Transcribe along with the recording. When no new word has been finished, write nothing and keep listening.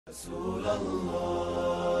رسول الله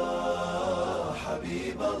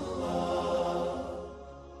حبيب الله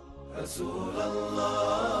رسول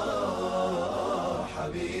الله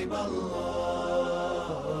حبيب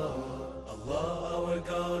الله Allah our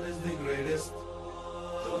God is the greatest,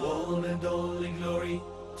 the one and only glory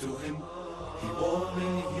to Him. He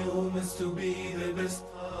wanted humans to be the best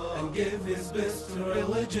and give His best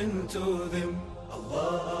religion to them.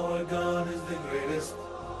 Allah our God is the greatest,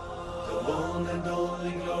 the one and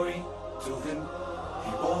only glory to Him.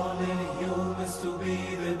 He wanted humans to be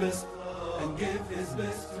the best and give His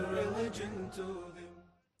best religion to them.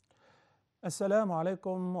 Assalamu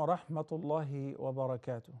alaikum wa rahmatullahi wa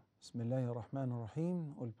barakatuh. Bismillahir Rahmanir Rahim.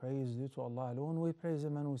 All praise due to Allah alone. We praise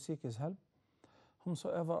Him and we seek His help.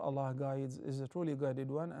 Whomsoever Allah guides is a truly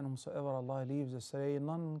guided one, and whomsoever Allah leaves astray,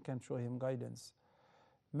 none can show him guidance.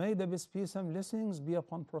 May the best peace and blessings be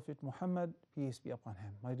upon Prophet Muhammad, peace be upon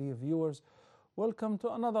him. My dear viewers, welcome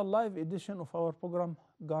to another live edition of our program,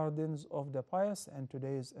 Gardens of the Pious, and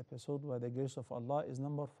today's episode, by the grace of Allah, is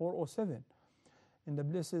number 407 in the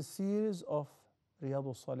blessed series of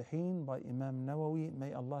Riyadus Salihin by Imam Nawawi.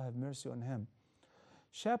 May Allah have mercy on him.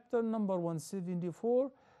 Chapter number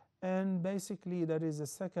 174, and basically that is the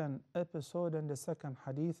second episode and the second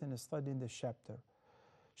hadith in studying this chapter.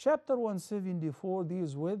 Chapter 174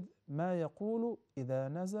 deals with ما يقول إذا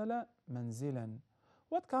نزل منزلا.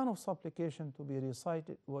 What kind of supplication to be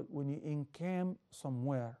recited when you encamp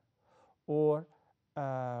somewhere, or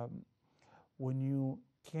when you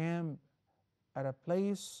camp at a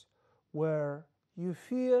place where you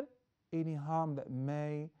fear any harm that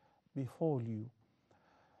may befall you.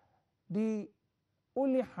 The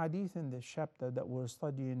only hadith in this chapter that we're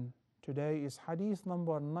studying today is hadith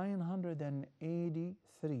number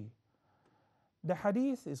 983. The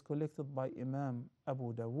hadith is collected by Imam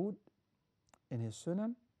Abu Dawood in his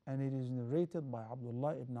Sunan, and it is narrated by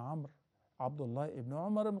Abdullah ibn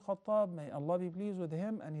Umar ibn Khattab, may Allah be pleased with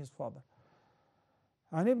him and his father.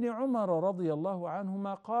 عن ابن عمر رضي الله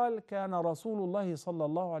عنهما قال كان رسول الله صلى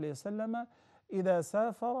الله عليه وسلم إذا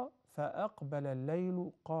سافر فأقبل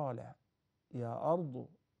الليل قال يا أرض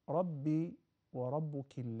ربي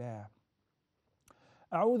وربك الله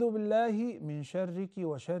أعوذ بالله من شرك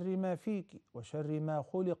وشر ما فيك وشر ما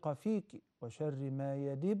خلق فيك وشر ما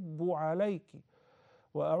يدب عليك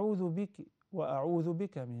وأعوذ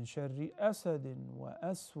بك من شر أسد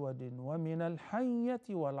وأسود ومن الحية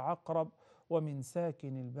والعقرب ومن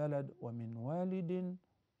ساكن البلد ومن والد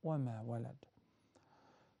وما ولد.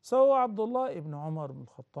 So Abdullah ibn Umar ibn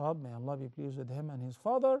Khattab, may Allah be pleased with him and his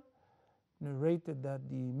father, narrated that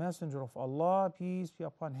the Messenger of Allah, peace be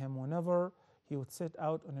upon him, whenever he would set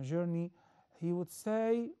out on a journey, he would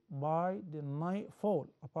say by the nightfall,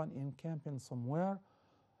 upon encamping somewhere,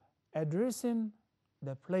 addressing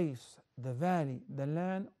the place, the valley, the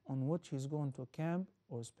land on which he's going to camp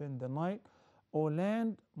or spend the night, O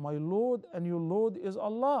land, my Lord and your Lord is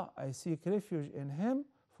Allah. I seek refuge in Him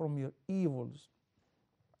from your evils.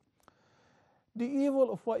 The evil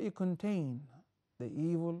of what you contain, the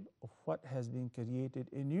evil of what has been created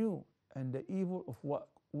in you, and the evil of what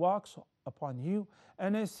walks upon you.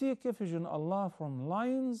 And I seek refuge in Allah from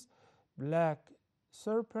lions, black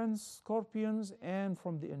serpents, scorpions, and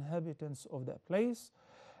from the inhabitants of that place,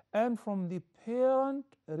 and from the parent,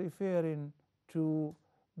 referring to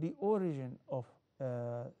the origin of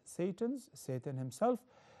Satan himself,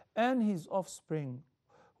 and his offspring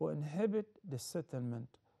who inhabit the settlement,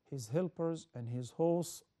 his helpers and his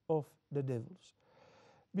hosts of the devils.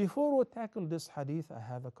 Before we tackle this hadith, I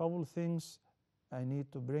have a couple things I need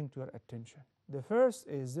to bring to your attention. The first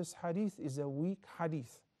is this hadith is a weak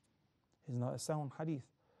hadith. It's not a sound hadith.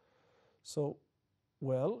 So,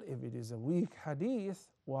 well, if it is a weak hadith,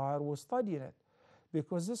 why are we studying it?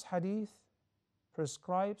 Because this hadith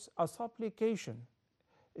prescribes a supplication.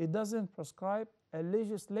 It doesn't prescribe a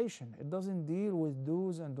legislation. It doesn't deal with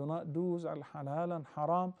do's and do not do's, al-halal and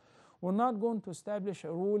haram. We're not going to establish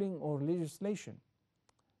a ruling or legislation.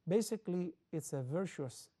 Basically, it's a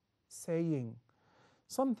virtuous saying,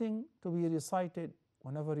 something to be recited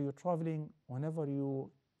whenever you're traveling, whenever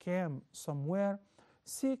you camp somewhere,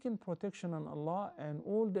 seeking protection on Allah, and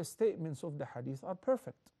all the statements of the hadith are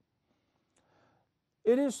perfect.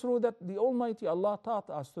 It is true that the Almighty Allah taught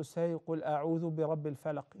us to say قُلْ أَعُوذُ بِرَبِّ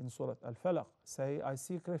الْفَلَقِ in Surah Al-Falaq. Say, I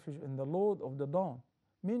seek refuge in the Lord of the dawn.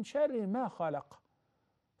 مِنْ شَرِّ مَا خَلَقَ,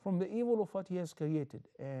 from the evil of what He has created.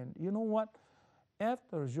 And you know what?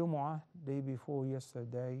 After Jumu'ah, day before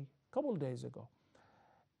yesterday, a couple days ago,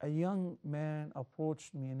 a young man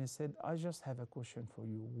approached me and he said, I just have a question for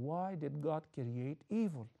you. Why did God create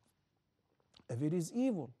evil? If it is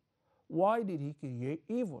evil, why did He create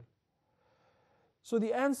evil? So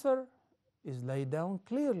the answer is laid down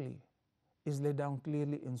clearly,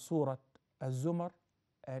 in Surah Al-Zumar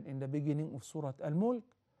and in the beginning of Surah Al-Mulk,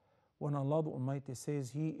 when Allah the Almighty says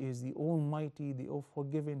He is the Almighty, the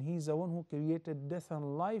All-Forgiving. He is the one who created death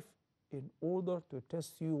and life in order to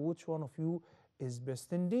test you which one of you is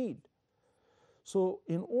best indeed. So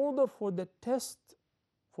in order for the test,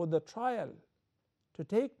 for the trial to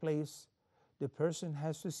take place, the person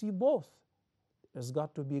has to see both. There's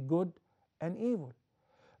got to be good and evil.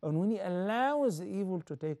 And when he allows the evil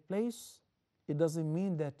to take place, it doesn't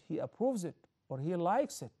mean that he approves it or he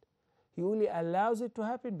likes it. He only allows it to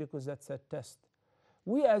happen because that's a test.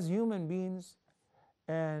 We as human beings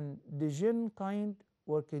and the jinn kind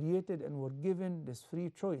were created and were given this free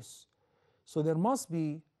choice. So there must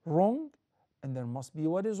be wrong and there must be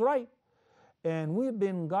what is right. And we've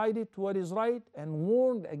been guided to what is right and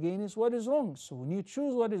warned against what is wrong. So when you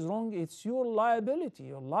choose what is wrong, it's your liability,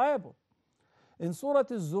 you're liable. In Surah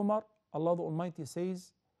Al-Zumar, Allah the Almighty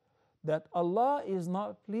says that Allah is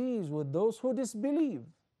not pleased with those who disbelieve.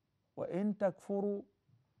 وَإِن تَكْفُرُوا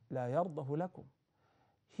لَا يَرْضَهُ لَكُمْ.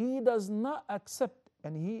 He does not accept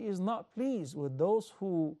and He is not pleased with those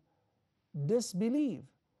who disbelieve.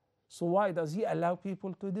 So why does He allow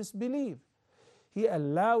people to disbelieve? He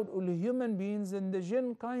allowed all human beings and the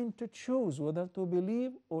jinn kind to choose whether to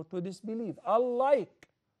believe or to disbelieve. Unlike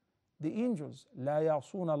the angels, لا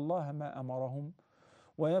يعصون الله ما أمرهم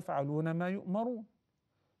ويفعلون ما يؤمرون.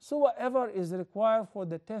 So whatever is required for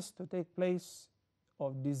the test to take place,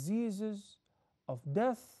 of diseases, of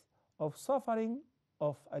death, of suffering,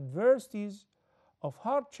 of adversities, of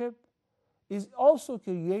hardship, is also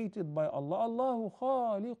created by Allah. Allahu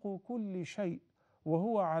khaliqu kulli shay' wa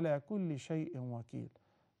huwa ala kulli shay'in wakil.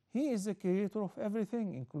 He is the creator of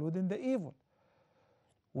everything, including the evil.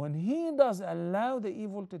 When He does allow the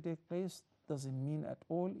evil to take place, doesn't mean at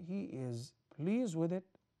all He is pleased with it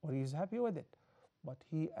or He is happy with it. But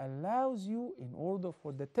He allows you in order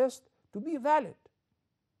for the test to be valid,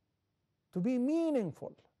 to be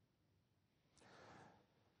meaningful.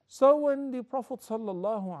 So when the Prophet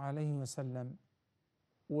ﷺ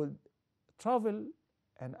would travel,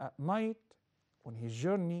 and at night on his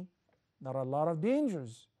journey, there are a lot of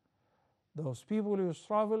dangers. Those people who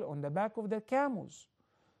travel on the back of their camels.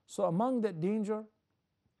 So among that danger,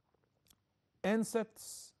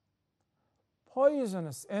 insects,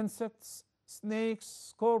 poisonous insects, snakes,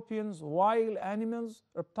 scorpions, wild animals,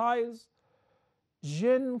 reptiles,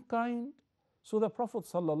 jinn kind. So the Prophet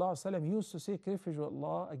ﷺ used to seek refuge with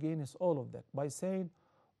Allah against all of that by saying,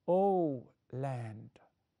 O land,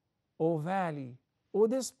 O valley, O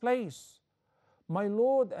this place, my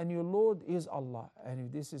Lord and your Lord is Allah. And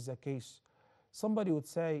if this is the case, somebody would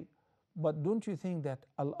say, but don't you think that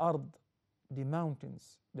al-ard, the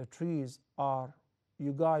mountains, the trees are,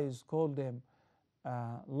 you guys call them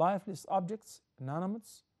lifeless objects, inanimate?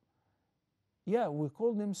 Yeah, we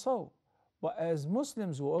call them so. But as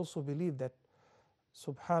Muslims, we also believe that,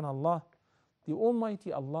 subhanallah, the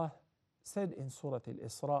Almighty Allah said in Surah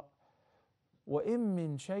Al-Isra, وَإِن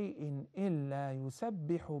مِّن شَيْءٍ إِلَّا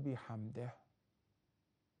يُسَبِّحُ بِحَمْدِهِ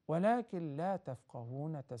وَلَكِنْ لَا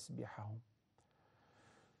تَفْقَهُونَ تَسْبِحَهُمْ.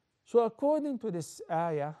 So according to this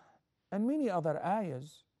ayah and many other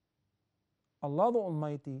ayahs, Allah the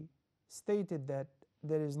Almighty stated that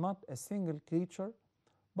there is not a single creature,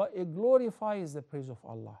 but it glorifies the praise of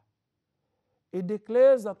Allah. It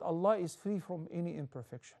declares that Allah is free from any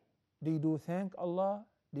imperfection. They do thank Allah,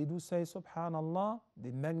 they do say Subhanallah,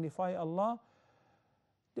 they magnify Allah.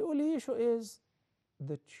 The only issue is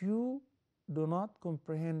that you do not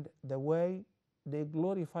comprehend the way they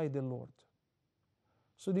glorify the Lord.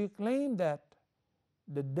 So they claim that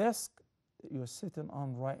the desk that you're sitting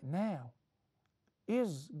on right now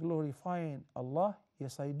is glorifying Allah.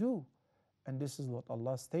 Yes, I do. And this is what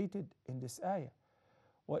Allah stated in this ayah.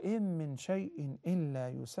 وَإِن مِّن شَيْءٍ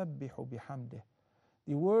إِلَّا يُسَبِّحُ بِحَمْدِهِ.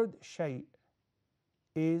 The word shay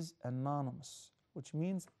is anonymous, which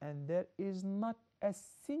means, and there is not a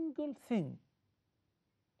single thing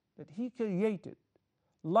that He created,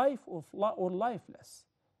 life or lifeless,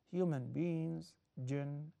 human beings,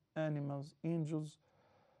 jinn, animals, angels,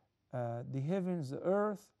 the heavens, the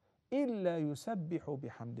earth, إِلَّا يُسَبِّحُ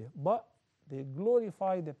بِحَمْدِهِ. But they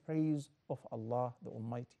glorify the praise of Allah the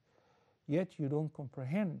Almighty. Yet you don't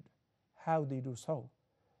comprehend how they do so.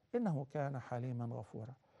 إِنَّهُ كَانَ حَلِيمًا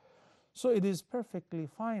غَفُورًا. So it is perfectly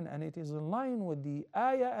fine, and it is in line with the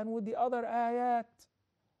ayah and with the other ayat,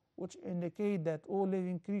 which indicate that all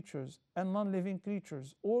living creatures and non-living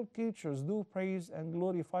creatures, all creatures do praise and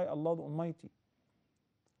glorify Allah the Almighty,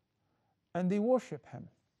 and they worship Him.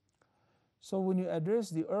 So when you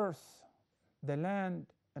address the earth, the land,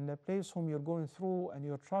 and the place whom you're going through and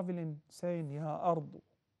you're traveling, saying, Ya ardu,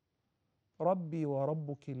 Rabbi wa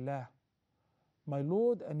Rabbukillah, my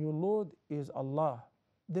Lord and your Lord is Allah,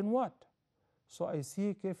 then what? So I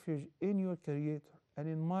seek refuge in your Creator and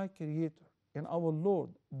in my Creator, in our Lord,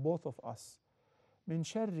 both of us. من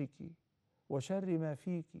شرك وشر ما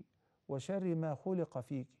فيك وشر ما خلق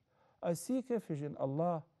فيك. I seek refuge in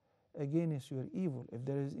Allah against your evil, if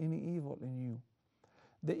there is any evil in you,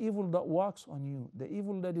 the evil that walks on you, the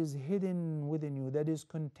evil that is hidden within you, that is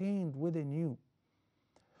contained within you.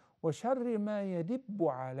 وشر ما يدب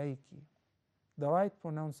عليك. The right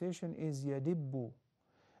pronunciation is يدب.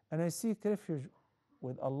 And I seek refuge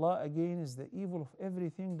with Allah against the evil of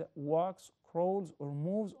everything that walks, crawls, or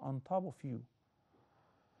moves on top of you.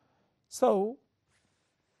 So,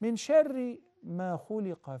 من شر ما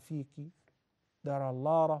خلق فيك, there are a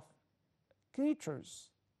lot of creatures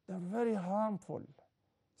that are very harmful.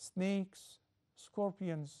 Snakes,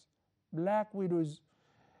 scorpions, black widows,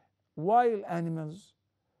 wild animals.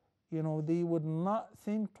 You know, they would not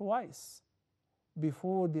think twice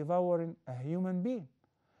before devouring a human being.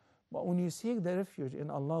 But when you seek the refuge in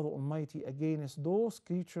Allah the Almighty against those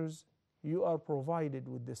creatures, you are provided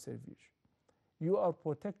with this refuge. You are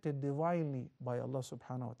protected divinely by Allah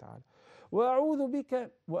subhanahu wa ta'ala. وَأَعُوذُ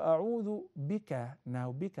بِكَ,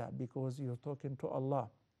 now bika, because you're talking to Allah.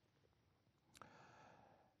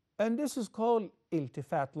 And this is called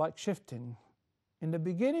iltifat, like shifting. In the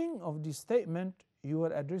beginning of the statement, you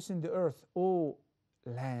are addressing the earth, O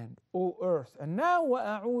land, O earth. And now,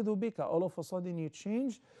 وَأَعُوذُ بِكَ, all of a sudden you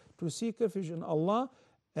change to seek refuge in Allah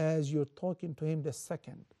as you're talking to Him the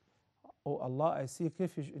second. O Allah, I seek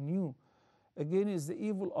refuge in you. Again is the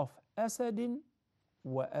evil of asadin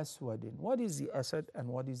wa aswadin. What is the asad and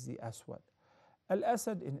what is the aswad?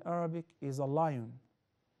 Al-asad in Arabic is a lion.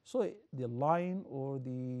 So the lion or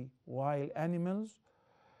the wild animals.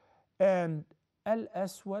 And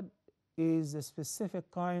al-aswad is a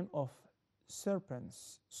specific kind of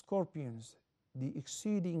serpents, scorpions, the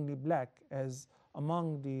exceedingly black. As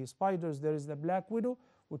among the spiders there is the black widow,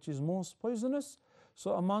 which is most poisonous.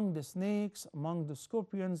 So among the snakes, among the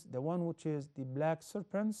scorpions, the one which is the black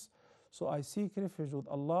serpents. So I seek refuge with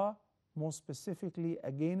Allah, most specifically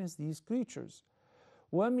against these creatures.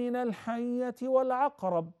 وَمِنَ الْحَيَّةِ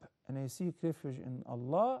وَالْعَقْرَبِ, and I seek refuge in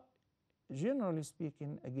Allah, generally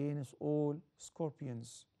speaking, against all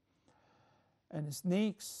scorpions and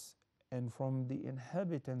snakes, and from the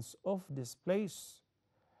inhabitants of this place.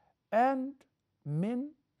 And min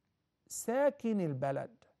sakin al-balad.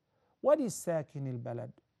 What is sakin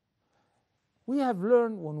al-balad? We have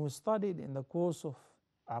learned when we studied in the course of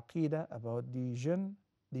Aqidah about the jinn,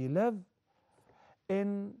 they live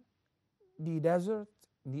in the desert,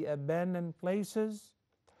 the abandoned places,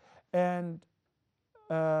 and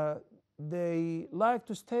they like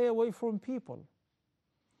to stay away from people.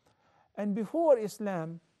 And before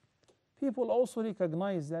Islam, people also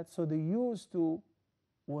recognize that, so they used to,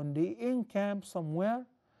 when they encamp somewhere,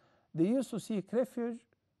 they used to seek refuge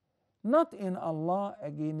not in Allah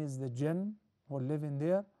against the jinn who are living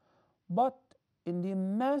there, but in the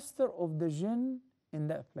master of the jinn in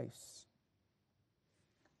that place.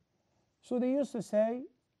 So they used to say,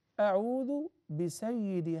 أعوذ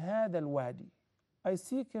بسيد هذا الوادي. I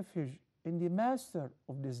seek refuge in the master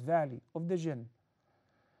of this valley, of the jinn.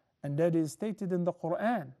 And that is stated in the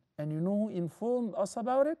Quran. And you know who informed us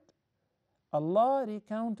about it? Allah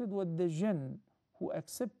recounted what the jinn who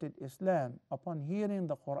accepted Islam upon hearing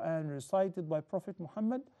the Quran recited by Prophet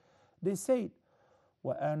Muhammad. They said,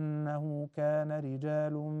 وأنه كان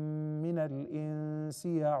رجال من الإنس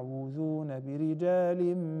يعوذون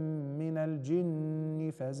برجال من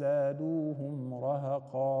الجن فزادوهم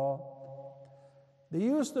رهقا. There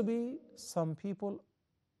used to be some people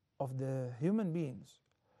of the human beings.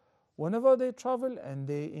 Whenever they travel and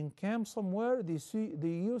they encamp somewhere, they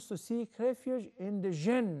used to seek refuge in the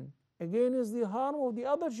jinn against the harm of the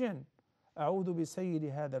other jinn. أعوذ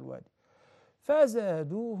بسيد هذا الوادي.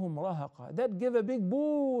 فزادوهم رهقا. That gave a big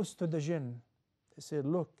boost to the jinn. They said,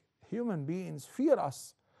 look, human beings fear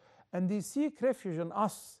us and they seek refuge in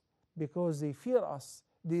us because they fear us,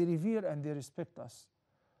 they revere and they respect us.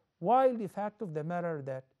 While the fact of the matter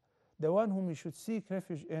that the one whom we should seek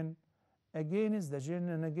refuge in against the jinn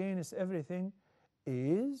and against everything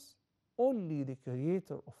is only the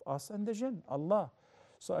creator of us and the jinn, Allah.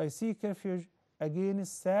 So I seek refuge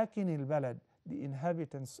against sakin al-balad, the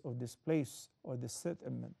inhabitants of this place or the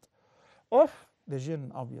settlement of the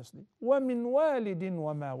jinn, obviously. وَمِنْ وَالِدٍ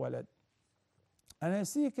وَمَا وَلَدٍ. And I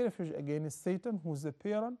seek refuge against Satan, who is the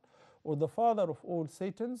parent or the father of all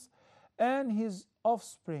Satans, and his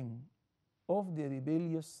offspring of the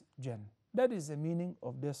rebellious jinn. That is the meaning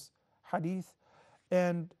of this hadith.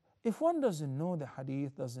 And if one doesn't know the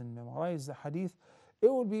hadith, doesn't memorize the hadith, it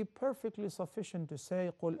will be perfectly sufficient to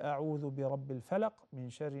say قُلْ أَعُوذُ بِرَبِّ الْفَلَقِ مِنْ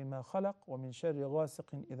شَرِّ مَا خَلَقَ وَمِنْ شَرِّ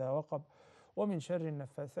غَاسِقٍ إِذَا وَقَبَ وَمِنْ شَرِّ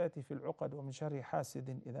النَّفَّاثَاتِ فِي الْعُقَدِ وَمِنْ شَرِّ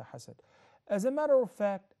حَاسِدٍ إِذَا حَسَدَ. As a matter of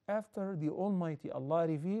fact, after the Almighty Allah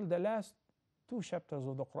revealed the last two chapters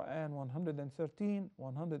of the Quran, 113,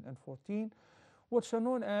 114, which are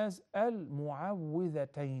known as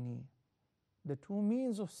Al-Mu'awwidhataini, the two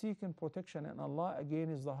means of seeking protection in Allah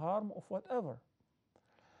against the harm of whatever.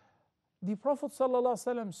 The Prophet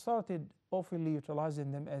ﷺ started openly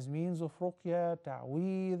utilizing them as means of ruqya,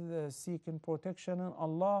 ta'weed, seeking protection in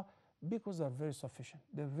Allah, because they're very sufficient,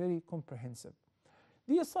 they're very comprehensive.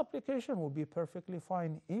 These supplications will be perfectly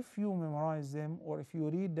fine if you memorize them or if you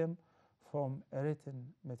read them from a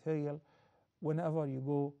written material whenever you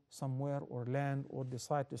go somewhere or land or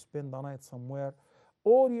decide to spend the night somewhere,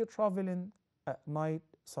 or you're traveling at night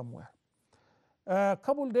somewhere. A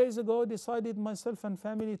couple days ago, decided myself and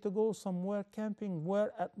family to go somewhere camping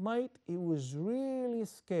where at night it was really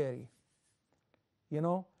scary. You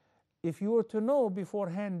know, if you were to know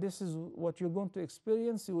beforehand this is what you're going to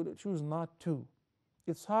experience, you would choose not to.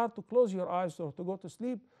 It's hard to close your eyes or to go to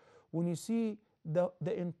sleep when you see the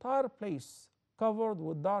entire place covered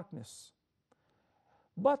with darkness.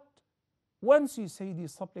 But once you say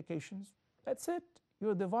these supplications, that's it,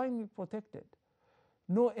 you're divinely protected.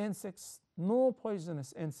 No insects, no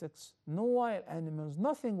poisonous insects, no wild animals,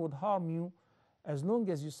 nothing would harm you as long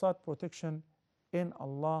as you sought protection in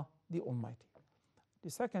Allah the Almighty. The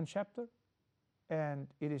second chapter, and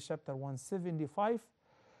it is chapter 175,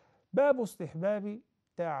 باب استحباب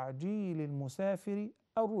تعجيل المسافر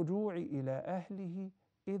الرجوع إلى أهله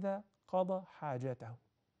إذا قضى حاجته.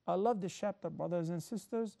 I love this chapter, brothers and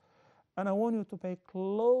sisters, and I want you to pay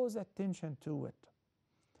close attention to it.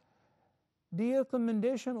 The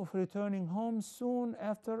recommendation of returning home soon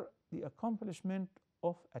after the accomplishment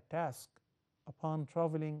of a task upon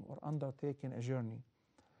traveling or undertaking a journey.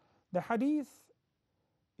 The hadith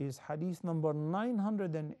is hadith number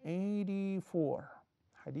 984.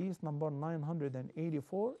 Hadith number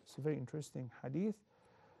 984. It's a very interesting hadith.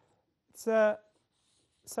 It's a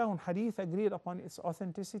sound hadith, agreed upon its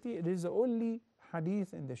authenticity. It is the only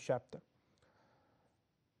hadith in this chapter.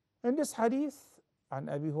 In this hadith, عن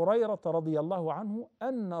أبي هريرة رضي الله عنه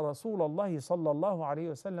أن رسول الله صلى الله عليه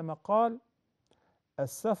وسلم قال: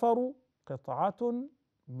 السفر قطعة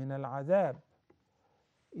من العذاب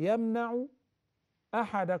يمنع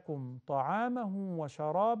أحدكم طعامه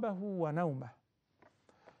وشرابه ونومه،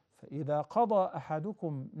 فإذا قضى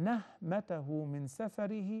أحدكم نهمته من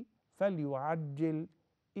سفره فليعجل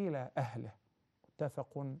إلى أهله.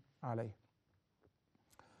 متفق عليه.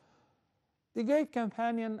 The great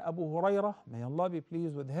companion Abu Hurairah, may Allah be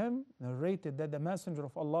pleased with him, narrated that the Messenger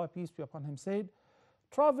of Allah, peace be upon him, said,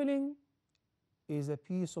 traveling is a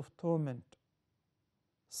piece of torment,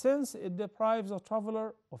 since it deprives a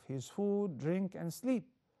traveler of his food, drink, and sleep.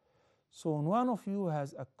 So when one of you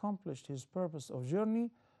has accomplished his purpose of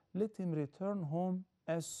journey, let him return home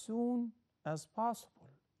as soon as possible,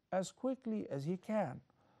 as quickly as he can.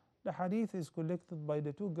 The hadith is collected by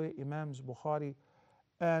the two great Imams, Bukhari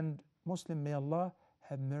and Muslim, may Allah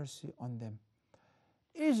have mercy on them.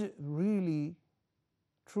 Is it really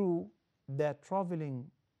true that traveling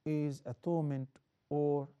is a torment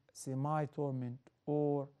or semi-torment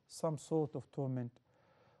or some sort of torment?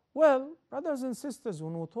 Well, brothers and sisters,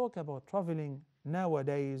 when we talk about traveling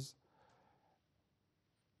nowadays,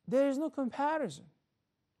 there is no comparison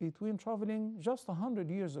between traveling just 100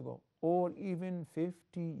 years ago or even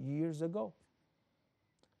 50 years ago,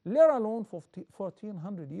 let alone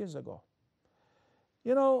 1400 years ago.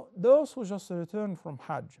 You know, those who just returned from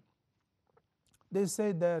Hajj, they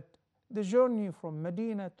say that the journey from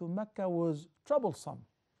Medina to Mecca was troublesome.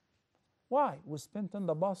 Why? We spent on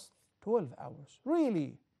the bus 12 hours.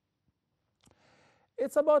 Really?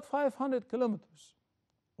 It's about 500 kilometers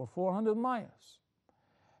or 400 miles.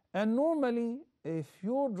 And normally, if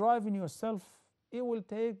you're driving yourself, it will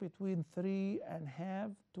take between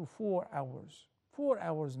 3.5 to 4 hours. 4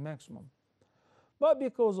 hours maximum. But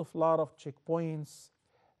because of a lot of checkpoints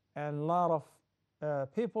and a lot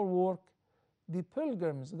of paperwork, the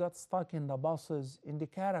pilgrims got stuck in the buses, in the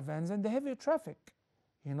caravans, and the heavy traffic,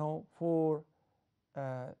 you know, for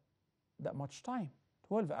that much time,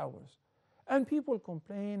 12 hours. And people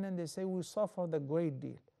complain and they say we suffered a great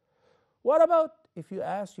deal. What about if you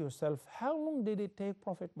ask yourself, how long did it take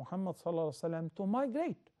Prophet Muhammad ﷺ to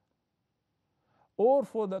migrate? Or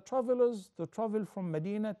for the travelers to travel from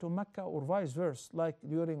Medina to Mecca or vice versa, like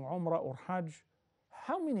during Umrah or Hajj,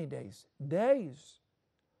 how many days? Days.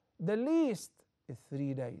 The least is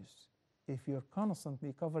 3 days. If you're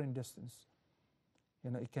constantly covering distance,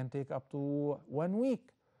 it can take up to 1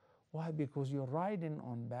 week. Why? Because you're riding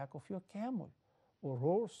on back of your camel or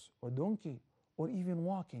horse or donkey or even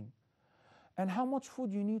walking. And how much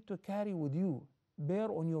food you need to carry with you, bear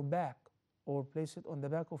on your back or place it on the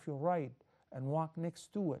back of your ride and walk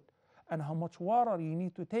next to it. And how much water you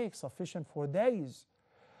need to take sufficient for days.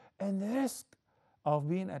 And the risk of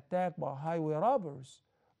being attacked by highway robbers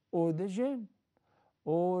or the jinn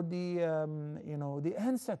or the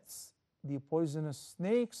insects, the poisonous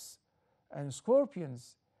snakes and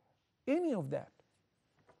scorpions, any of that.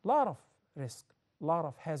 Lot of risk, lot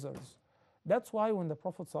of hazards. That's why when the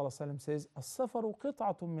Prophet ﷺ says, "As-safaru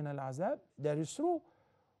qit'atun min al-azab," that is true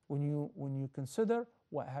when you consider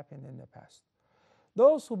what happened in the past.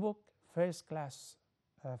 Those who book first class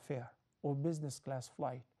fare or business class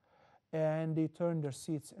flight and they turn their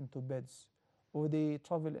seats into beds or they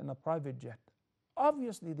travel in a private jet,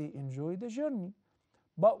 obviously they enjoy the journey.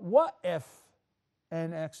 But what if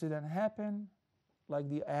an accident happened, like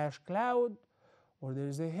the ash cloud, or there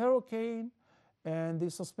is a hurricane and they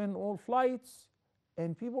suspend all flights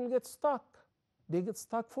and people get stuck? They get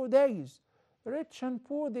stuck for days. Rich and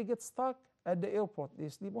poor, they get stuck at the airport. They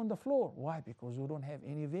sleep on the floor. Why? Because we don't have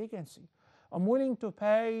any vacancy. I'm willing to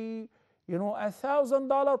pay,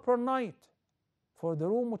 $1,000 per night for the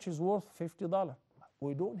room which is worth $50.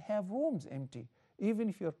 We don't have rooms empty, even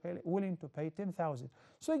if you're willing to pay $10,000.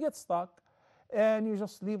 So you get stuck and you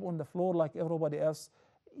just sleep on the floor like everybody else.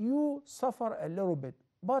 You suffer a little bit.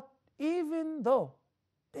 But even though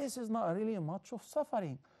this is not really much of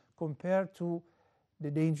suffering compared to the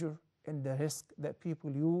danger and the risk that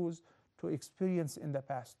people use to experience in the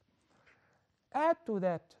past. Add to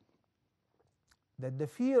that the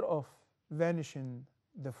fear of vanishing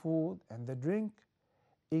the food and the drink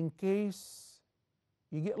in case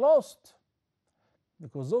you get lost,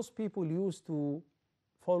 because those people used to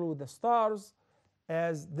follow the stars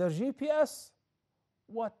as their GPS.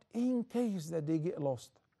 What in case that they get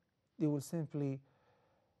lost? They will simply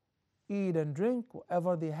eat and drink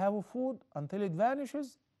whatever they have of food until it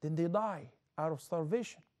vanishes, then they die out of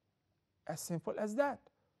starvation. As simple as that.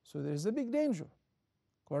 So there is a big danger,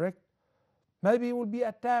 correct? Maybe you will be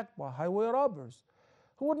attacked by highway robbers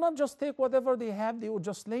who would not just take whatever they have, they would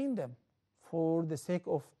just lay them for the sake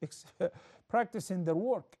of practicing their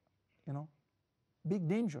work, big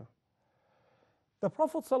danger. The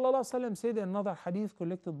Prophet ﷺ said in another hadith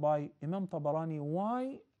collected by Imam Tabarani,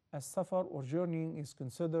 why a safar or journeying is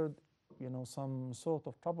considered, some sort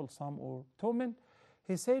of troublesome or torment.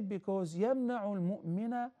 He said, because يَمْنَعُ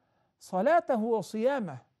الْمُؤْمِنَ صَلَاتَهُ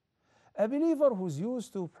وَصِيَامَهُ. A believer who's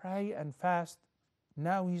used to pray and fast,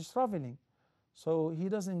 now he's traveling. So he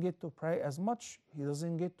doesn't get to pray as much, he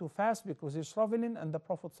doesn't get to fast because he's traveling. And the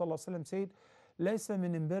Prophet ﷺ said, لَيْسَ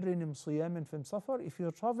مِنْ إِمْبِرٍ صِيَامٍ فِي سَفَرٍ. If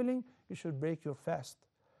you're traveling, you should break your fast.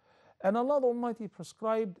 And Allah the Almighty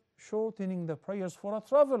prescribed shortening the prayers for a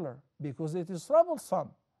traveler because it is troublesome.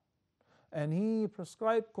 And He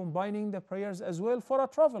prescribed combining the prayers as well for a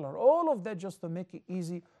traveler. All of that just to make it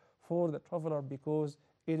easy for the traveler because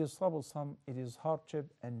it is troublesome, it is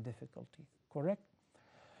hardship and difficulty. Correct?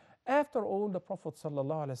 After all, the Prophet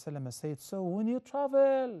ﷺ said, so when you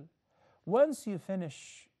travel, once you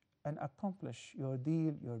finish and accomplish your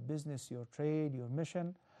deal, your business, your trade, your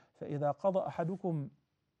mission, فَإِذَا قَضَى أَحَدُكُمْ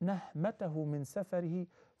نَهْمَتَهُ مِنْ سَفَرِهِ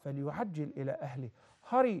فَلْيُعَجِّلْ إِلَى أَهْلِهِ.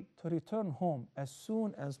 Hurry to return home as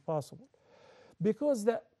soon as possible. Because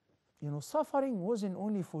suffering wasn't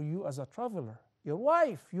only for you as a traveler. Your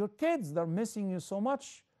wife, your kids, they're missing you so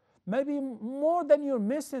much, maybe more than you're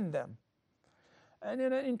missing them. And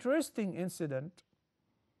in an interesting incident,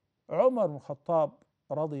 Umar ibn Khattab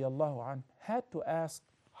radiyallahu anhu had to ask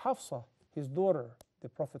Hafsa, his daughter, the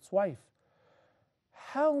Prophet's wife,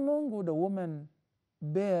 how long would a woman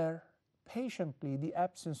bear patiently the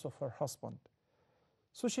absence of her husband?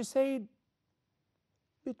 So she said,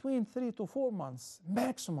 between 3 to 4 months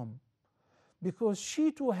maximum, because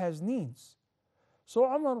she too has needs. So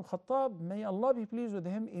Umar ibn Khattab, may Allah be pleased with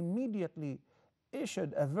him, immediately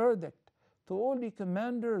issued a verdict to all the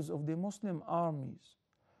commanders of the Muslim armies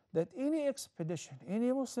that any expedition,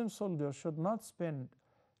 any Muslim soldier should not spend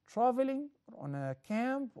traveling on a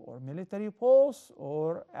camp or military post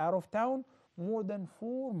or out of town more than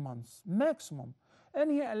 4 months maximum.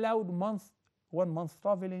 And he allowed 1 month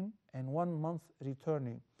traveling and 1 month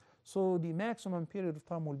returning. So the maximum period of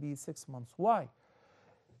time will be 6 months. Why?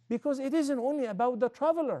 Because it isn't only about the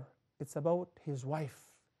traveler, it's about his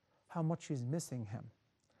wife, how much he's missing him.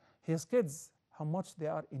 His kids, how much they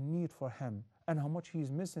are in need for him and how much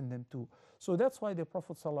he's missing them too. So that's why the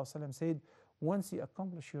Prophet ﷺ said, Once you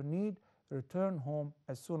accomplish your need, return home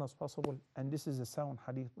as soon as possible. And this is a sound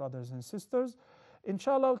hadith, brothers and sisters.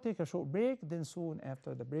 Inshallah, I'll take a short break. Then soon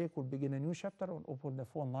after the break, we'll begin a new chapter and open the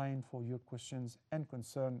phone line for your questions and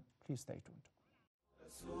concern. Please stay tuned.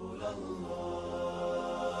 رسول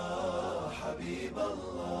الله حبيب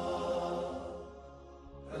الله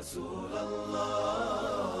رسول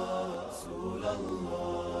الله رسول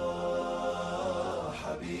الله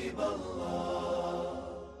حبيب الله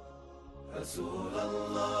رسول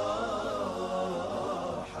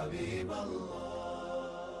الله حبيب الله.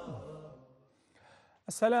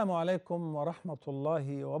 Assalamu alaikum wa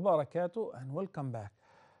rahmatullahi wa barakatuh, and welcome back.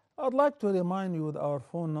 I'd like to remind you with our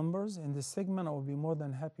phone numbers. In this segment, I will be more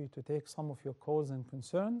than happy to take some of your calls and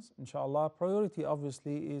concerns. Inshallah, priority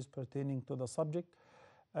obviously is pertaining to the subject.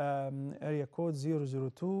 Area code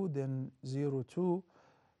 002, then 02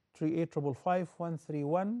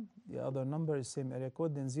 385551. The other number is same area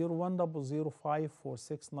code, then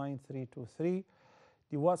 010054699323.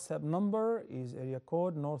 The WhatsApp number is area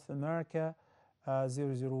code North America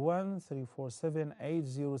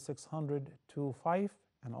 001-347-80600-25,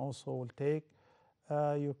 and also will take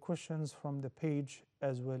your questions from the page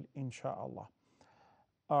as well, inshallah.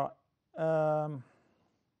 All right.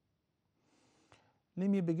 Let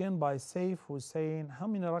me begin by Saif, who's saying, how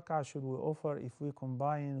many rak'ah should we offer if we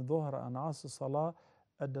combine Dhuhr and Asr Salah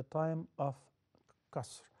at the time of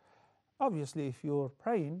Qasr? Obviously, if you're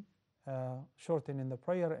praying, shorten in the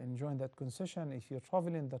prayer and join that concession. If you're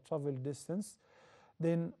traveling the travel distance,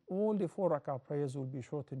 then all the 4 rak'ah prayers will be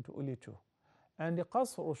shortened to only 2. And the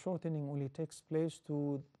Qasr or shortening only takes place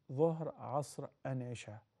to Dhuhr, Asr and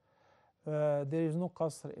Isha. There is no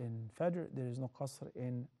Qasr in Fajr, there is no Qasr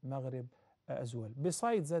in Maghrib as well.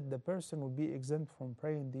 Besides that, the person will be exempt from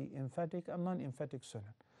praying the emphatic and non-emphatic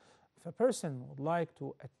sunnah. If a person would like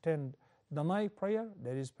to attend the night prayer,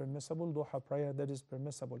 that is permissible. Duha prayer, that is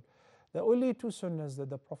permissible. The only 2 sunnahs that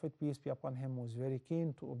the Prophet, peace be upon him, was very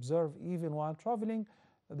keen to observe even while traveling,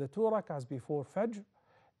 the 2 rak'ahs before Fajr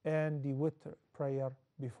and the witr prayer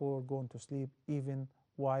before going to sleep, even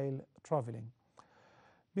while traveling.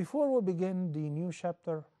 Before we begin the new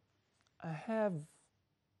chapter, I have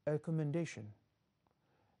a recommendation.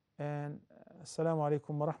 And Assalamu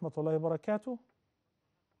alaikum wa rahmatullahi wa barakatuh.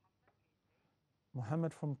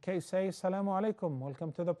 Muhammad from KSA, Assalamu alaikum.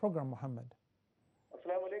 Welcome to the program, Muhammad.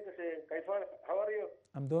 Assalamu alaikum, Shaykh. How are you?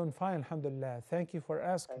 I'm doing fine, alhamdulillah. Thank you for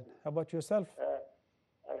asking. How about yourself?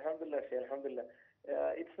 Alhamdulillah, Shaykh, alhamdulillah.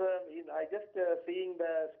 I just seeing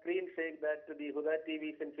the screen, Shaykh, that the Huda TV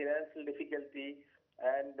is in financial difficulty,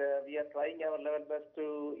 and we are trying our level best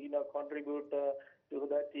to contribute to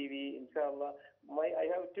Huda TV, inshallah. I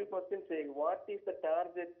have 2 questions, Shaykh. What is the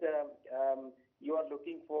target you are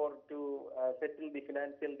looking for to settle the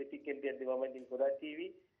financial difficulty at the moment in Huda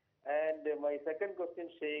TV? And my second question,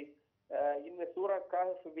 Shaykh, in the Surah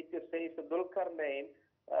Kahf, which says Dhul-Qarnayn,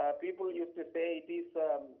 people used to say it is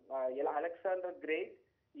Alexander Great.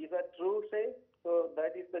 Is that true, Shaykh? So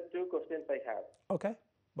that is the 2 questions I have. Okay.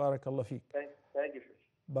 Barakallah feek. Thank you, Shaykh.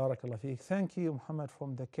 Barakallah feek. Thank you, Muhammad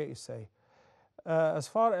from the KSA. As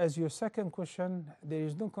far as your second question, there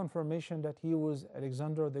is no confirmation that he was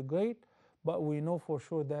Alexander the Great, but we know for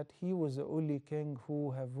sure that he was the only king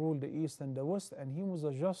who have ruled the East and the West, and he was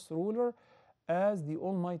a just ruler as the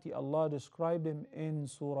Almighty Allah described him in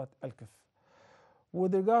Surah Al-Kahf.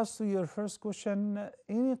 With regards to your first question,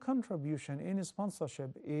 any contribution, any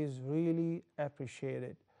sponsorship is really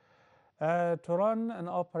appreciated. To run and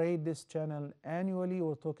operate this channel annually,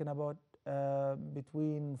 we're talking about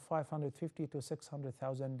between 550 to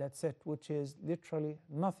 600,000, that's it, which is literally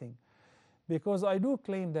nothing. Because I do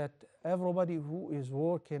claim that everybody who is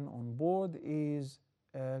working on board is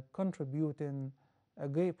contributing a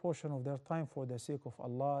great portion of their time for the sake of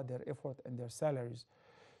Allah, their effort and their salaries.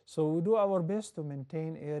 So we do our best to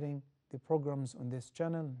maintain airing the programs on this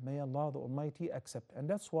channel. May Allah the Almighty accept. And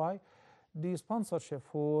that's why the sponsorship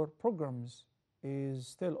for programs is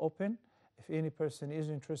still open. If any person is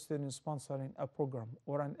interested in sponsoring a program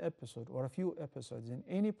or an episode or a few episodes in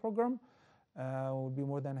any program, we'll be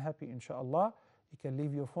more than happy, inshallah. You can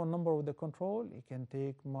leave your phone number with the control. You can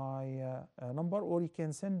take my number, or you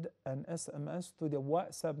can send an SMS to the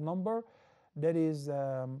WhatsApp number that is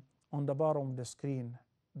on the bottom of the screen.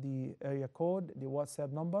 The area code, the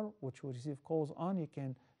WhatsApp number, which we receive calls on, you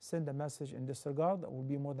can send a message in this regard. I will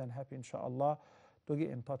be more than happy, inshallah, to get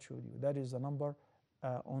in touch with you. That is the number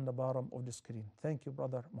on the bottom of the screen. Thank you,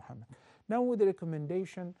 Brother Muhammad. Now with the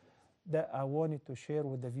recommendation that I wanted to share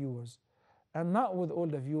with the viewers, and not with all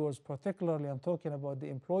the viewers, particularly I'm talking about the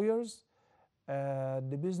employers,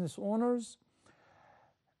 the business owners,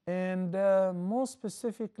 and most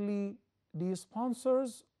specifically the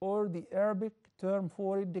sponsors, or the Arabic term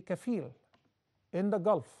for it, the kafil, in the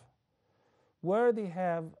Gulf, where they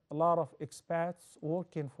have a lot of expats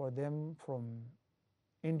working for them from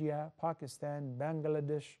India, Pakistan,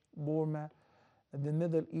 Bangladesh, Burma, the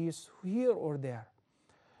Middle East, here or there.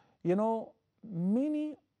 You know,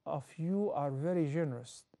 many of you are very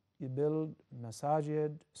generous. You build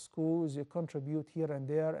masajid, schools, you contribute here and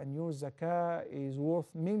there, and your zakah is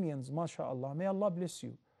worth millions, mashallah. May Allah bless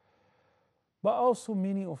you. But also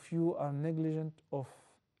many of you are negligent of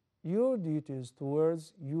your duties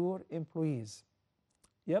towards your employees.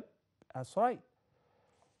 Yep, that's right.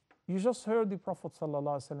 You just heard the Prophet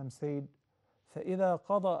ﷺ said, فَإِذَا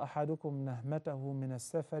قَضَى أَحَدُكُمْ نَهْمَتَهُ مِنَ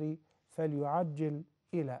السَّفَرِ فَلْيُعَجِّلْ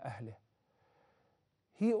إِلَى أَهْلِهِ.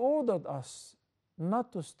 He ordered us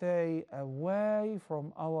not to stay away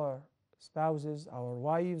from our spouses, our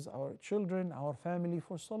wives, our children, our family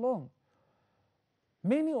for so long.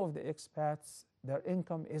 Many of the expats, their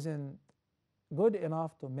income isn't good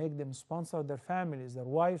enough to make them sponsor their families, their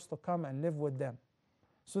wives, to come and live with them.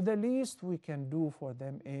 So the least we can do for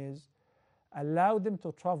them is allow them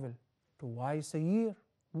to travel twice a year.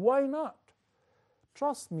 Why not?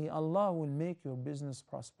 Trust me, Allah will make your business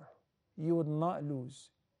prosper. You will not lose.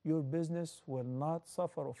 Your business will not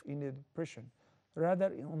suffer of any depression.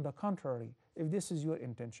 Rather, on the contrary, if this is your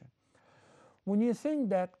intention. When you think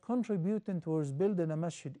that contributing towards building a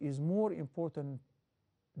masjid is more important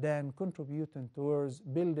than contributing towards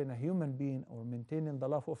building a human being or maintaining the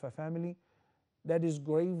life of a family, that is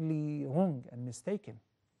gravely wrong and mistaken.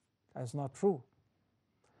 That's not true.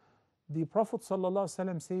 The Prophet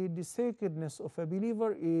ﷺ said the sacredness of a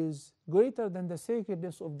believer is greater than the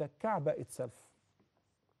sacredness of the Kaaba itself.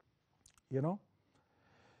 You know?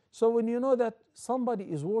 So when you know that somebody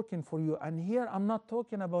is working for you, and here I'm not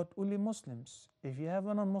talking about only Muslims. If you have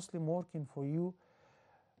a non-Muslim working for you,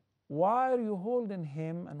 why are you holding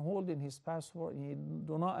him and holding his passport, and you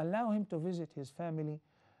do not allow him to visit his family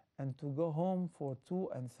and to go home for 2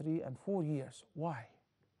 and 3 and 4 years? Why?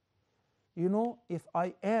 You know, if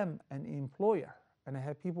I am an employer and I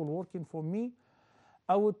have people working for me,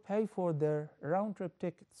 I would pay for their round-trip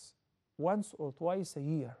tickets once or twice a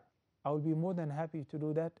year. I will be more than happy to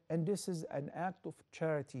do that, and this is an act of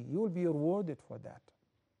charity. You will be rewarded for that,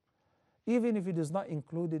 even if it is not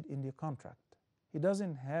included in the contract. He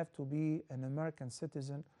doesn't have to be an American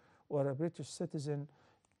citizen or a British citizen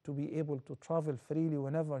to be able to travel freely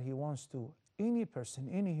whenever he wants to. Any person,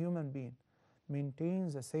 any human being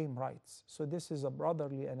maintains the same rights. So this is a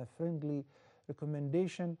brotherly and a friendly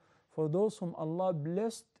recommendation for those whom Allah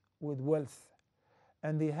blessed with wealth,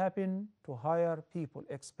 and they happen to hire people,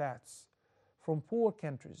 expats, from poor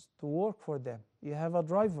countries to work for them. You have a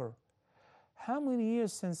driver. How many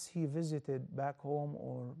years since he visited back home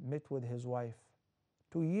or met with his wife?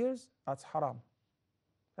 2 years? That's haram.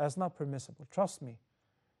 That's not permissible. Trust me.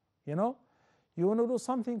 You know, you want to do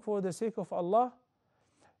something for the sake of Allah.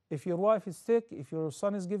 If your wife is sick, if your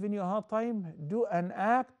son is giving you a hard time, do an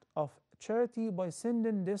act of charity by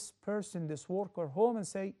sending this person, this worker, home and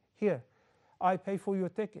say, here, I pay for your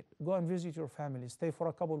ticket. Go and visit your family. Stay for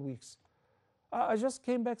a couple of weeks. I just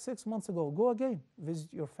came back 6 months ago. Go again. Visit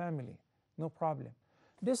your family. No problem.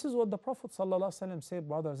 This is what the Prophet ﷺ said,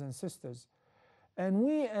 brothers and sisters. And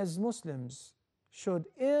we as Muslims should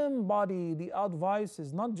embody the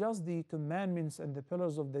advices, not just the commandments and the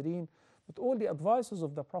pillars of the deen, but all the advices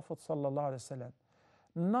of the Prophet ﷺ.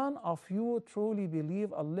 None of you truly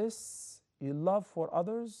believe unless you love for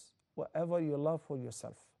others whatever you love for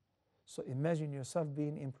yourself. So imagine yourself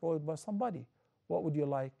being employed by somebody. What would you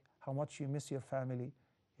like? How much you miss your family?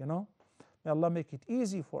 You know? May Allah make it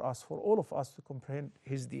easy for us, for all of us, to comprehend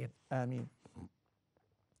His deen. Ameen.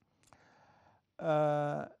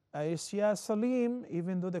 Aisha Salim,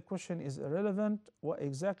 even though the question is irrelevant, what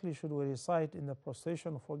exactly should we recite in the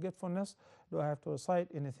prostration of forgetfulness? Do I have to recite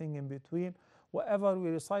anything in between? Whatever we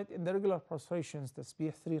recite in the regular prostrations,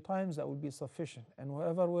 tasbih 3 times, that will be sufficient. And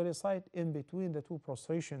whatever we recite in between the 2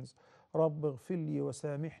 prostrations, رَبِّ اغْفِرْ لِي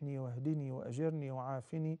وَسَامِحْنِي وَاهْدِنِي وَأَجِرْنِي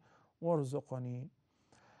وَعَافِنِي وَارْزُقْنِي.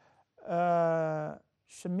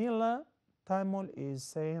 Shamila Taimul is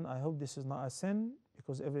saying, I hope this is not a sin,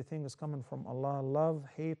 because everything is coming from Allah. Love,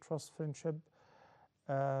 hate, trust, friendship.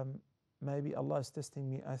 Maybe Allah is testing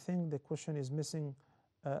me. I think the question is missing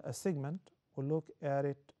a segment. We'll look at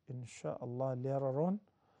it inshallah later on.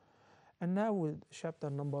 And now with chapter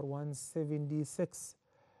number 176.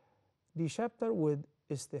 The chapter with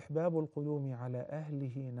استحباب القدوم على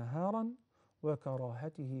أهله نهارا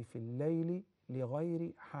وكراهته في الليل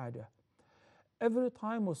لغير حاجة. Every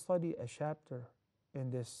time we study a chapter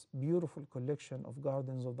in this beautiful collection of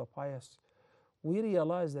Gardens of the Pious, we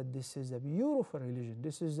realize that this is a beautiful religion.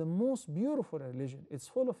 This is the most beautiful religion. It's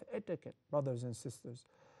full of etiquette, brothers and sisters.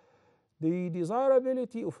 The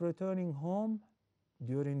desirability of returning home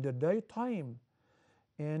during the daytime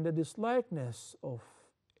and the dislikeness of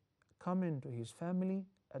coming to his family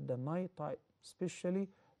at the night time, especially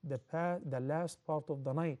the last part of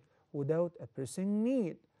the night without a pressing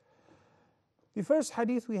need. The first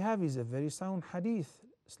hadith we have is a very sound hadith.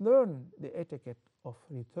 Let's learn the etiquette of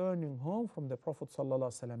returning home from the Prophet صلى الله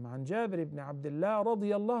عليه وسلم. عن جابر بن عبد الله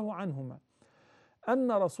رضي الله عنهما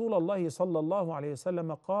أن رسول الله صلى الله عليه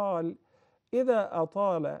وسلم قال: إذا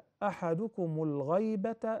أطال أحدكم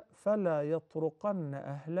الغيبة فلا يطرقن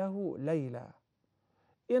أهله ليلا.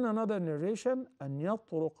 In another narration, أن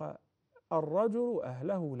يطرق الرجل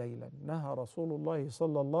أهله ليلا. نهى رسول الله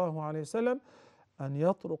صلى الله عليه وسلم أن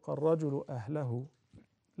يطرق الرجل أهله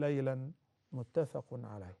ليلا. متفق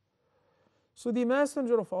عليه. So the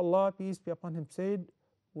Messenger of Allah, peace be upon him, said,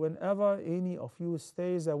 whenever any of you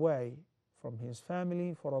stays away from his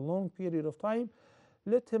family for a long period of time,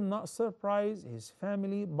 let him not surprise his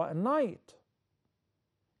family by night.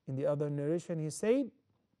 In the other narration, he said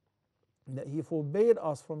that he forbade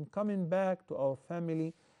us from coming back to our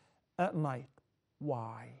family at night.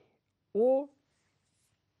 Why? Or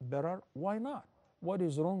better, why not? What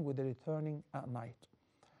is wrong with returning at night?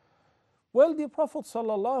 Well, the Prophet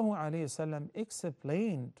ﷺ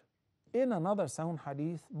explained in another sound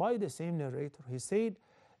hadith by the same narrator. He said,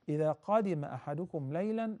 إذا قدم أحدكم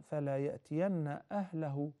ليلا فلا يأتين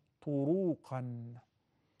أهله طروقا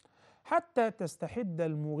حتى تستحد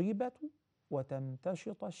المغيبة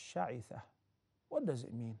وتمتشط الشعثة. What does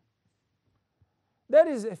it mean? That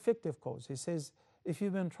is effective cause. He says, if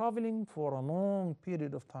you've been traveling for a long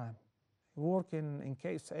period of time, working in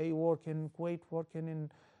KSA, working in Kuwait, working in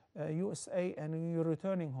USA, and you're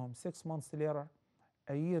returning home 6 months later,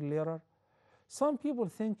 a year later, some people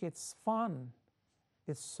think it's fun.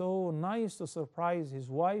 It's so nice to surprise his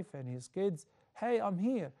wife and his kids. Hey, I'm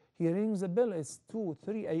here. He rings the bell. It's 2,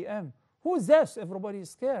 3 a.m. Who's this? Everybody is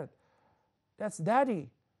scared. That's daddy.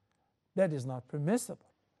 That is not permissible.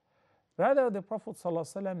 Rather, the Prophet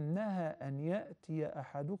ﷺ نهى أن يأتي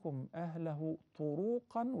أحدكم أهله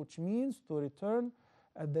طروقا, which means to return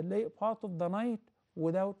at the late part of the night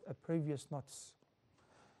without a previous notice,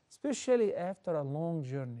 especially after a long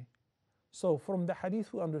journey. So from the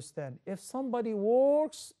hadith we understand, if somebody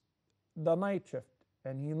works the night shift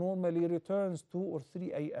and he normally returns 2 or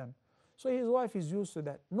 3 a.m., so his wife is used to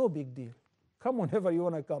that, no big deal. Come whenever you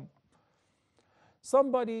want to come.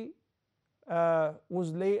 Somebody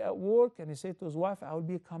was late at work and he said to his wife, I will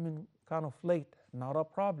be coming kind of late. Not a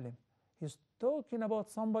problem. He's talking about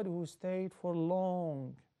somebody who stayed for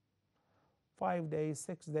long, 5 days,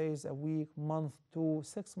 6 days, a week, month, 2,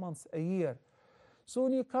 6 months, a year. So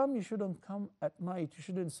when you come, you shouldn't come at night. You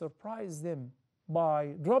shouldn't surprise them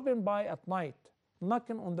by dropping by at night,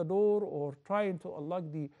 knocking on the door or trying to unlock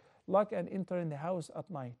the lock and enter in the house at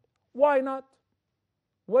night. Why not?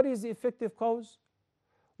 What is the effective cause?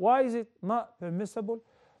 Why is it not permissible?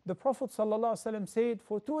 The Prophet ﷺ said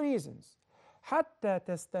for 2 reasons. حتى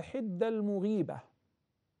تستحد المغيبة.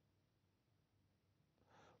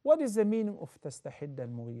 What is the meaning of تستحد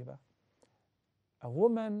المغيبة? A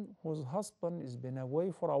woman whose husband has been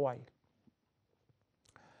away for a while.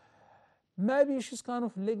 Maybe she's kind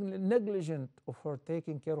of negligent of her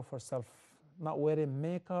taking care of herself, not wearing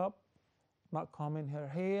makeup, not combing her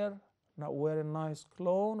hair, not wearing nice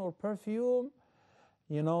cologne or perfume,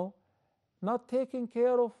 not taking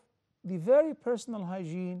care of the very personal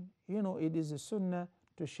hygiene. It is a sunnah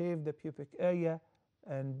to shave the pubic area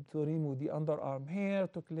and to remove the underarm hair,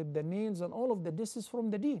 to clip the nails, and all of that. This is from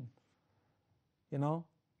the deen.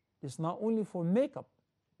 It's not only for makeup.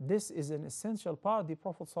 This is an essential part. The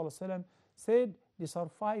Prophet ﷺ said these are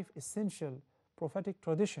 5 essential prophetic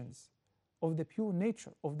traditions of the pure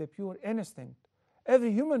nature, of the pure instinct.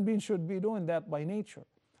 Every human being should be doing that by nature.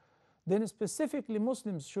 Then specifically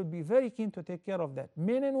Muslims should be very keen to take care of that.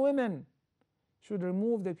 Men and women should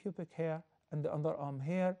remove the pubic hair and the underarm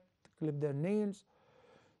hair, to clip their nails.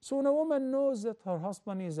 So when a woman knows that her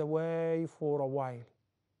husband is away for a while,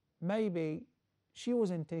 maybe she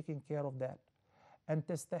wasn't taking care of that. And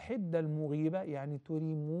تستحد المغيبة, يعني to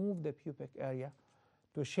remove the pubic area,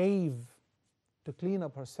 to shave, to clean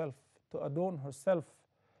up herself, to adorn herself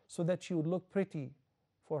so that she would look pretty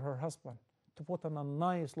for her husband, to put on a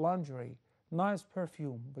nice lingerie, nice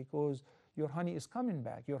perfume, because your honey is coming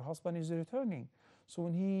back, your husband is returning. So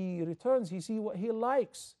when he returns, he sees what he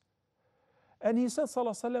likes. And he said,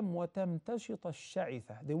 sallallahu alaihi wasallam, وَتَمْتَشِطَ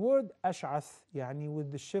الشَّعِثَةِ. The word ash'ath, يعني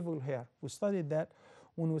with the shriveled hair. We studied that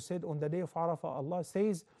when we said on the day of Arafah, Allah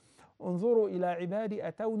says, انظروا إلى عبادي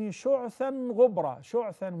أتوني شعثا غبرا,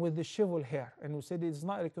 شعثا with the shriveled hair. And we said it's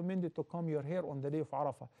not recommended to comb your hair on the day of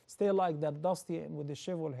Arafah. Stay like that, dusty and with the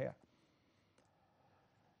shriveled hair.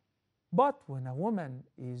 But when a woman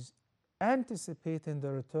is anticipating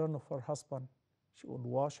the return of her husband, she would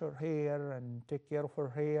wash her hair and take care of her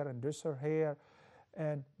hair and dress her hair.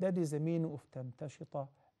 And that is the meaning of تمتشط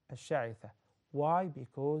الشعثة. Why?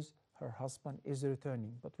 Because her husband is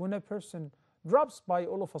returning. But when a person drops by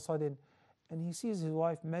all of a sudden and he sees his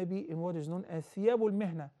wife maybe in what is known as ثياب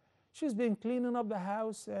المهنة, she's been cleaning up the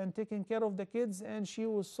house and taking care of the kids, and she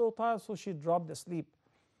was so tired, so she dropped asleep.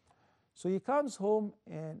 So he comes home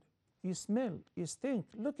and you smell, you stink.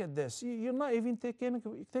 Look at this. You're not even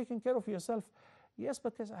taking care of yourself. Yes,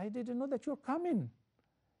 because I didn't know that you're coming.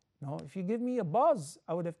 No, if you give me a buzz,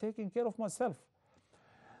 I would have taken care of myself.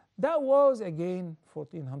 That was, again,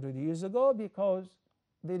 1400 years ago, because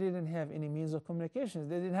they didn't have any means of communications.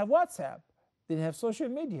 They didn't have WhatsApp. They didn't have social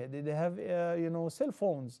media. They didn't have, cell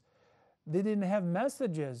phones. They didn't have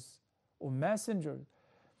messages or messengers.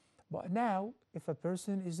 But now, if a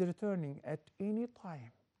person is returning at any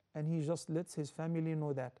time, and he just lets his family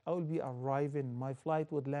know that I will be arriving, my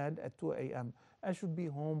flight would land at 2 a.m. I should be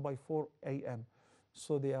home by 4 a.m.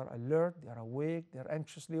 So they are alert, they are awake, they are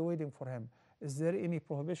anxiously waiting for him. Is there any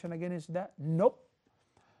prohibition against that? Nope.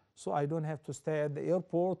 So I don't have to stay at the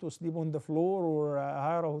airport or sleep on the floor or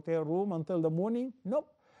hire a hotel room until the morning?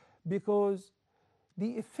 Nope. Because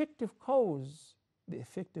the effective cause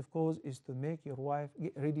is to make your wife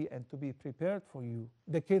get ready and to be prepared for you.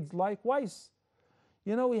 The kids likewise.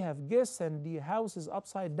 We have guests and the house is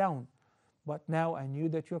upside down. But now I knew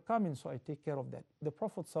that you're coming, so I take care of that. The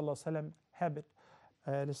Prophet ﷺ habit.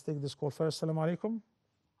 Let's take this call first. Assalamu alaikum.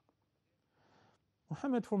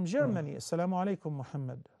 Muhammad from Germany. Assalamu alaikum,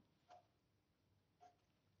 Muhammad.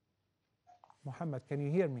 Muhammad, can you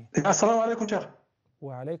hear me? Assalamu alaikum, Sheikh.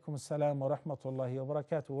 Wa alaikum assalam wa rahmatullahi wa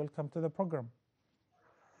barakatuh. Welcome to the program.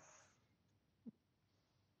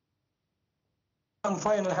 I'm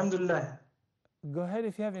fine, alhamdulillah. Go ahead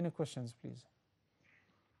if you have any questions, please.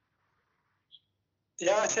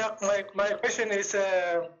 Yeah, Sheikh, my question is, is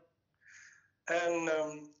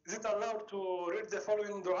it allowed to read the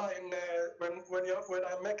following dua when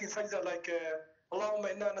I'm making sajda, like اللهم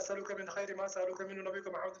إنا نسألك من خير ما سألك منه نبيك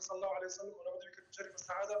محمد صلى الله عليه وسلم ونعوذ بك من شر ما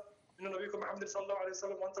استعاذ منه نبيك محمد صلى الله عليه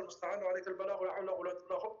وسلم وأنت المستعان وعليك البلاغ ولا حول ولا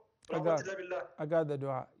قوة إلا بالله. I got the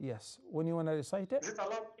dua, yes. When you want to recite it? Is it allowed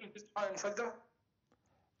to read this dua in sajda?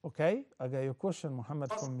 Okay, I got your question,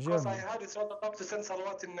 Muhammad from Germany. Because I heard it's not allowed to send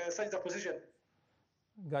salawat in sajda position.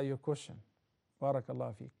 Got your question.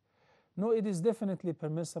 Barakallah fiqh. No, it is definitely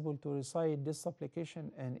permissible to recite this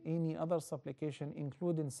supplication and any other supplication,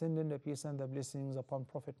 including sending the peace and the blessings upon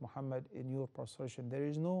Prophet Muhammad in your prostration. There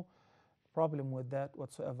is no problem with that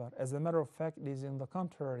whatsoever. As a matter of fact, it is in the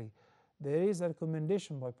contrary. There is a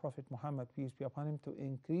recommendation by Prophet Muhammad, peace be upon him, to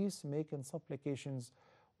increase making supplications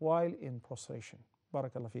while in prostration.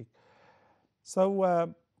 Barakallah fiqh.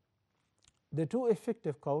 So the two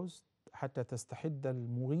effective cause, حتى تستحد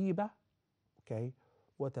المغيبة, okay,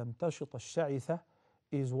 وتمتشط الشعثة,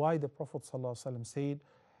 is why the Prophet ﷺ said,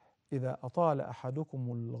 إذا أطال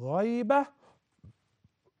أحدكم الغيبة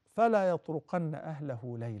فلا يطرقن أهله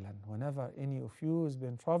ليلا. Whenever any of you has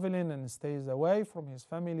been traveling and stays away from his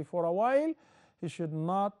family for a while, he should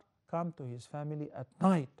not come to his family at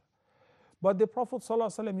night. But the Prophet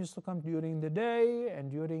ﷺ used to come during the day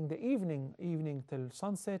and during the evening till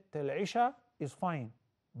sunset, till Isha is fine.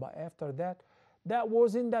 But after that, that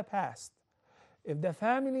was in the past. If the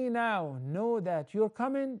family now know that you're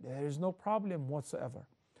coming, there is no problem whatsoever.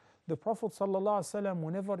 The Prophet ﷺ,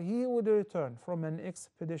 whenever he would return from an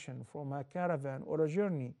expedition, from a caravan or a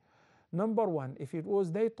journey, number one, if it was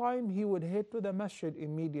daytime, he would head to the masjid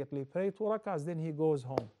immediately, pray 2 rak'ahs, then he goes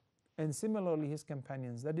home. And similarly his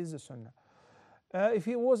companions, that is the sunnah. If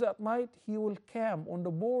it was at night, he will camp on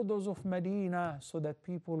the borders of Medina so that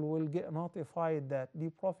people will get notified that the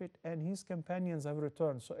Prophet and his companions have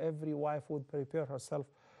returned. So every wife would prepare herself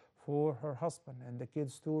for her husband, and the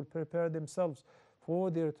kids too will prepare themselves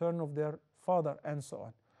for the return of their father, and so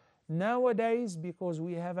on. Nowadays, because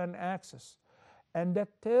we have an access, and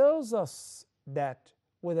that tells us that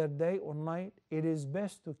whether day or night, it is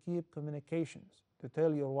best to keep communications, to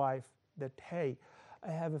tell your wife that, hey, I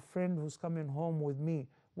have a friend who's coming home with me.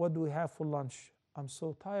 What do we have for lunch? I'm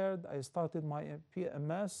so tired. I started my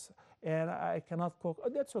PMS and I cannot cook. Oh,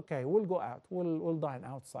 that's okay. We'll go out. We'll dine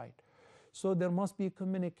outside. So there must be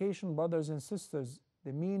communication, brothers and sisters.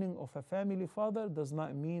 The meaning of a family father does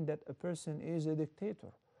not mean that a person is a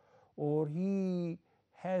dictator or he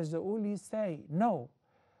has the only say. No.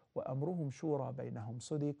 وَأَمْرُهُمْ شُورَى بَيْنَهُمْ.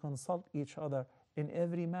 So they consult each other in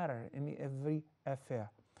every matter, in every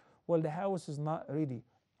affair. Well, the house is not ready.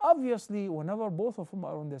 Obviously, whenever both of them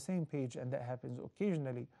are on the same page, and that happens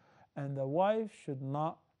occasionally, and the wife should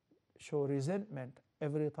not show resentment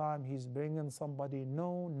every time he's bringing somebody,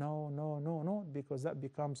 no, no, no, no, no, because that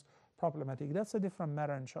becomes problematic. That's a different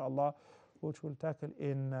matter, inshallah, which we'll tackle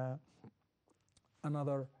in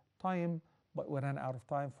another time, but we ran out of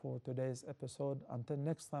time for today's episode. Until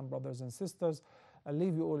next time, brothers and sisters, I'll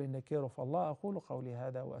leave you all in the care of Allah. أقول قولي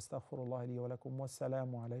هذا وأستغفر الله لي ولكم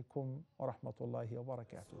والسلام عليكم ورحمة الله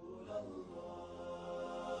وبركاته.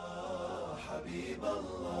 حبيب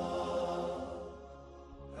الله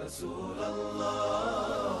رسول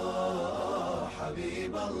الله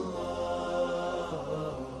حبيب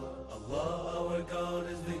الله. Allah, our God,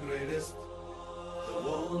 is the greatest, the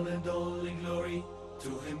one and only glory to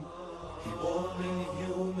Him. He wanted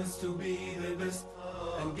humans to be the best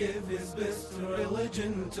and give His best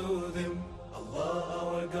religion to them. Allah,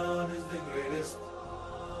 our God, is the greatest,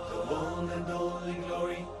 the one and only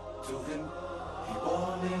glory to Him. He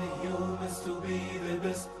wanted humans to be the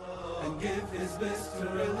best and give His best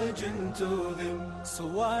religion to them. So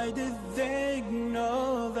why did they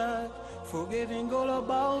ignore that? Forgetting all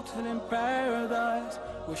about hell in paradise,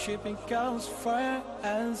 worshipping cows, fire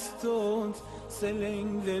and stones,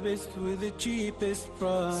 selling the best with the cheapest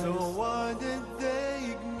price. So why did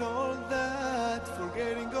they ignore that?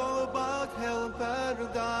 Forgetting all about hell and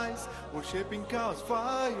paradise, worshipping cows,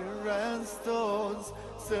 fire and stones,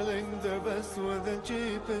 selling their best with the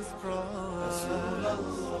cheapest price. رسول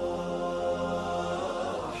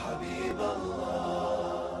الله حبيب الله